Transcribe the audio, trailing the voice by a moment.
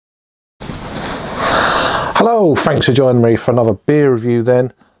Hello, thanks for joining me for another beer review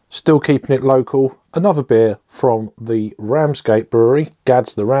then. Still keeping it local. Another beer from the Ramsgate Brewery,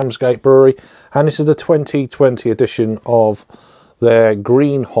 Gadds the Ramsgate Brewery. And this is the 2020 edition of their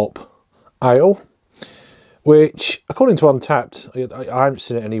green hop ale, which, according to Untapped, I haven't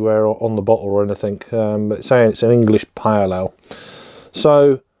seen it anywhere on the bottle or anything, but it's saying it's an English pale ale.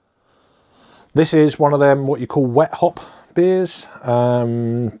 So this is one of them, what you call wet hop beers.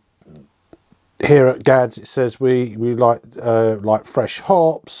 Here at Gadds it says we like fresh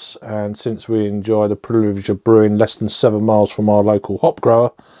hops, and since we enjoy the privilege of brewing less than 7 miles from our local hop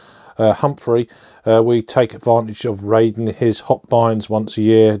grower, Humphrey, we take advantage of raiding his hop binds once a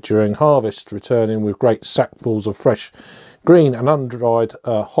year during harvest, returning with great sackfuls of fresh green and undried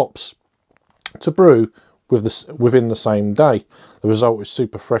hops to brew within the same day. The result is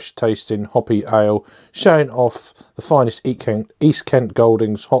super fresh tasting hoppy ale, showing off the finest East Kent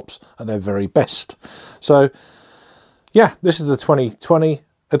Goldings hops at their very best. So yeah, this is the 2020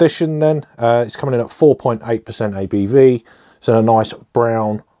 edition then. It's coming in at 4.8% ABV. It's in a nice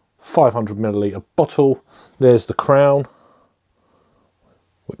brown 500ml bottle. There's the crown,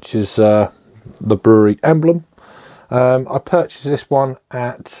 which is the brewery emblem. I purchased this one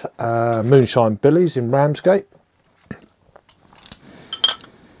at Moonshine Billy's in Ramsgate.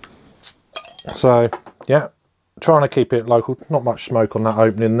 So yeah, trying to keep it local. Not much smoke on that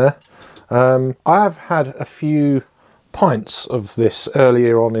opening there. I have had a few pints of this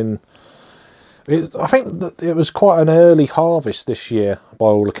earlier on in... I think that it was quite an early harvest this year by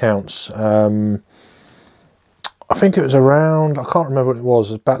all accounts. I think it was around, I can't remember what it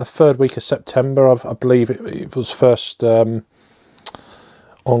was about the 3rd week of September, I believe it was first on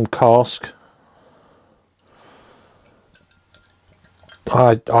cask.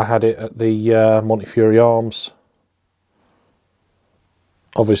 I had it at the Montefiore Arms,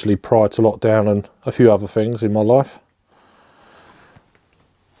 obviously prior to lockdown and a few other things in my life.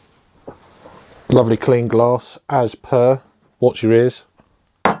 Lovely clean glass, as per. Watch your ears.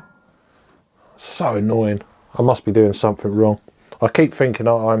 So annoying. I must be doing something wrong. I keep thinking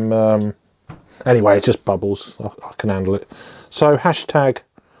I'm... anyway, it's just bubbles. I can handle it. So, hashtag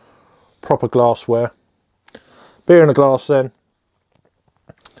proper glassware. Beer in a glass then.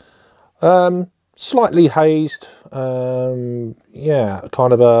 Slightly hazed. Yeah,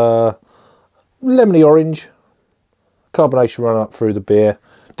 kind of a lemony orange. Carbonation running up through the beer.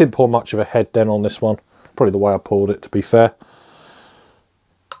 Didn't pour much of a head then on this one. Probably the way I poured it, to be fair.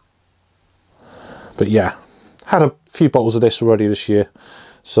 But yeah. Had a few bottles of this already this year,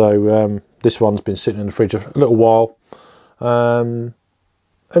 so this one's been sitting in the fridge a little while, and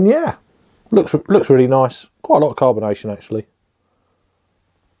yeah, looks really nice. Quite a lot of carbonation actually.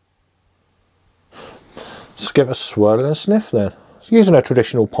 Let's give it a swirl and a sniff then. Using a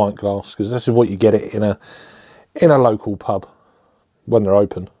traditional pint glass, because this is what you get it in a local pub when they're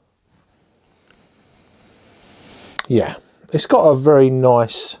open. Yeah, it's got a very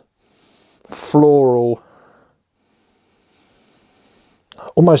nice floral,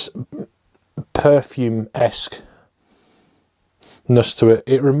 almost perfume-esque ness to it.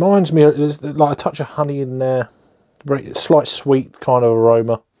 It reminds me of, there's like a touch of honey in there, very slight sweet kind of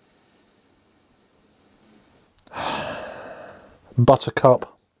aroma.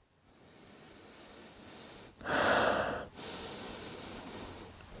 Buttercup.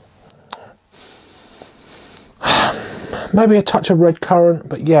 Maybe a touch of red currant,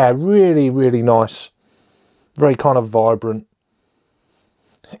 but yeah, really, really nice. Very kind of vibrant.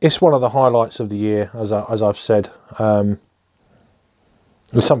 It's one of the highlights of the year, as I've said. It's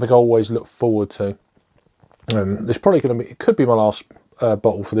something I always look forward to. It's probably going to be, it could be my last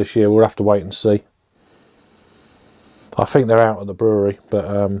bottle for this year. We'll have to wait and see. I think they're out at the brewery, but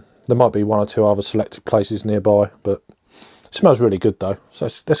there might be 1 or 2 other selected places nearby. But it smells really good though, so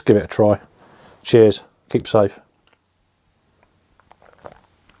let's give it a try. Cheers, keep safe.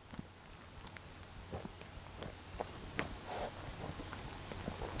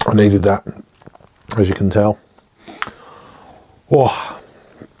 I needed that, as you can tell. Oh,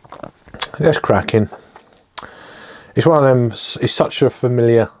 that's cracking. It's one of them, it's such a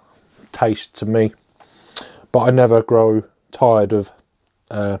familiar taste to me, but I never grow tired of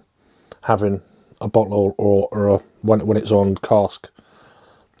having a bottle or when it's on cask.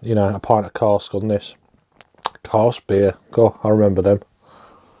 You know, a pint of cask on this. Cask beer, God, I remember them.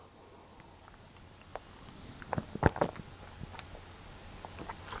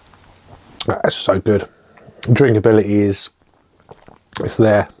 That's so good. Drinkability it's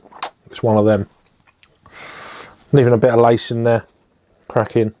there. It's one of them. Leaving a bit of lace in there.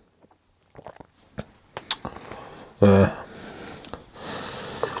 Cracking. It's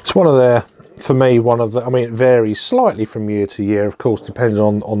one of their, for for me, one of the, I mean, it varies slightly from year to year, of course, depending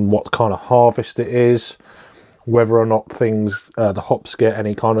on what kind of harvest it is, whether or not things, the hops get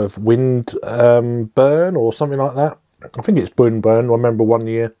any kind of wind burn or something like that. I think it's wind burn. I remember one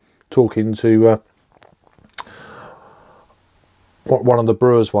year talking to one of the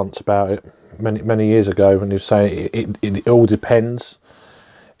brewers once about it many years ago, and he was saying it all depends.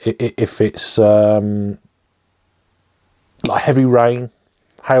 If it's like heavy rain,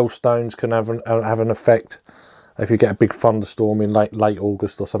 hailstones can have an effect. If you get a big thunderstorm in late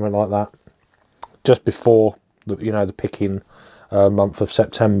August or something like that, just before the picking month of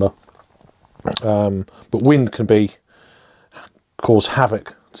September. But wind can cause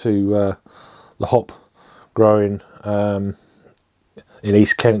havoc to the hop growing in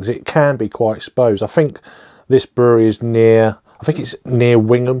East Kent, 'cause it can be quite exposed. I think this brewery is near, I think it's near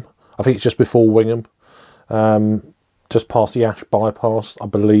Wingham. I think it's just before Wingham, just past the Ash bypass, I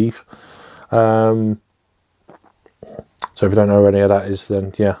believe. So if you don't know where any of that is,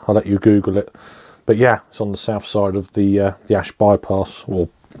 then yeah, I'll let you Google it. But yeah, it's on the south side of the Ash bypass, or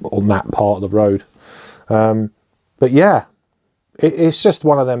on that part of the road. But yeah, it's just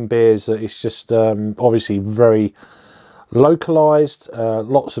one of them beers that it's just obviously very localised.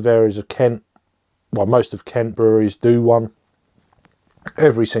 Lots of areas of Kent, well, most of Kent breweries do one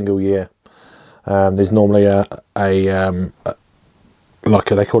every single year. There's normally they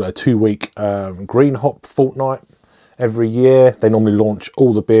call it a 2-week green hop fortnight every year. They normally launch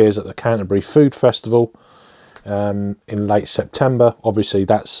all the beers at the Canterbury Food Festival in late September. Obviously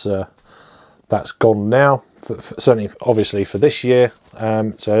that's gone now, certainly obviously for this year.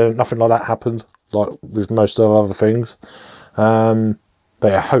 So nothing like that happened, like with most of other things. But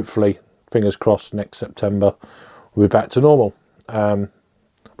yeah, hopefully, fingers crossed, next September we'll be back to normal,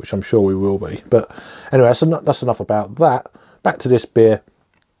 which I'm sure we will be. But anyway, that's enough about that. Back to this beer.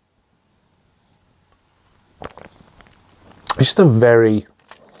 It's just a very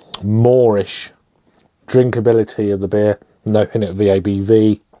moorish drinkability of the beer. No hint of the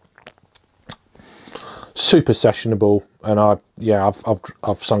ABV. Super sessionable, and I've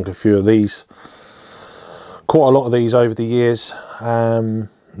sunk a few of these, quite a lot of these over the years.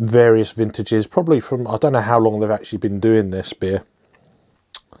 Various vintages, probably from, I don't know how long they've actually been doing this beer.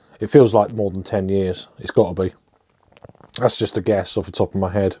 It feels like more than 10 years. It's got to be. That's just a guess off the top of my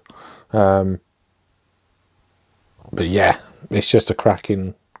head. But yeah, it's just a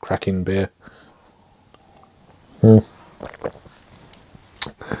cracking beer.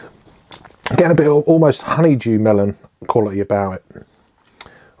 Getting a bit of almost honeydew melon quality about it,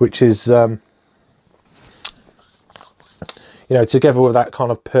 which is, together with that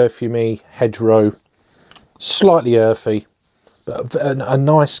kind of perfumey hedgerow, slightly earthy, but a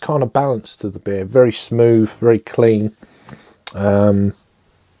nice kind of balance to the beer. Very smooth, very clean, and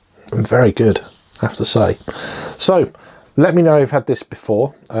very good, I have to say. So let me know if you've had this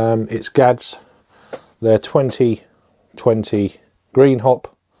before. It's Gadds, their 2020 green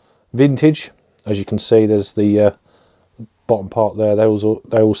hop vintage. As you can see, there's the bottom part there. They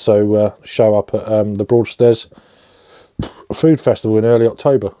also show up at the Broadstairs Food Festival in early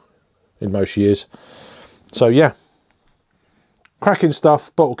October in most years. So yeah, cracking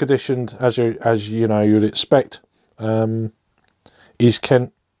stuff, bottle conditioned as you know you'd expect. East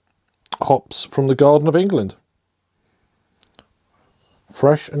Kent hops from the Garden of England.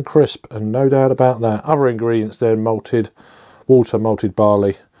 Fresh and crisp, and no doubt about that. Other ingredients there: malted water, malted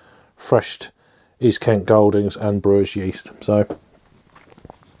barley, fresh East Kent Goldings, and brewer's yeast. So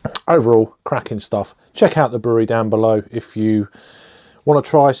overall, cracking stuff. Check out the brewery down below if you want to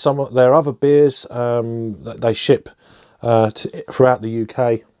try some of their other beers that they ship throughout the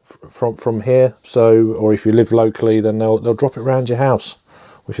UK from here. So, or if you live locally, then they'll drop it around your house,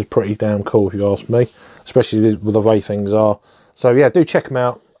 which is pretty damn cool if you ask me, especially with the way things are. So yeah, do check them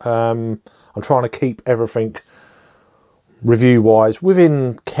out. I'm trying to keep everything review wise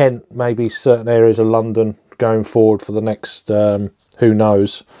within Kent, maybe certain areas of London going forward for the next who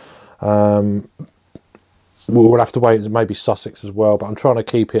knows. We'll have to wait, maybe Sussex as well, but I'm trying to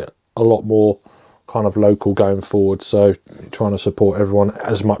keep it a lot more kind of local going forward, so trying to support everyone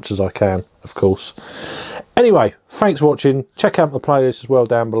as much as I can, of course. Anyway, thanks for watching. Check out the playlist as well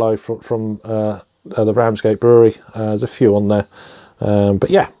down below from the Ramsgate Brewery. There's a few on there, but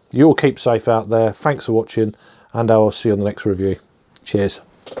yeah, you all keep safe out there. Thanks for watching, and I will see you on the next review. Cheers.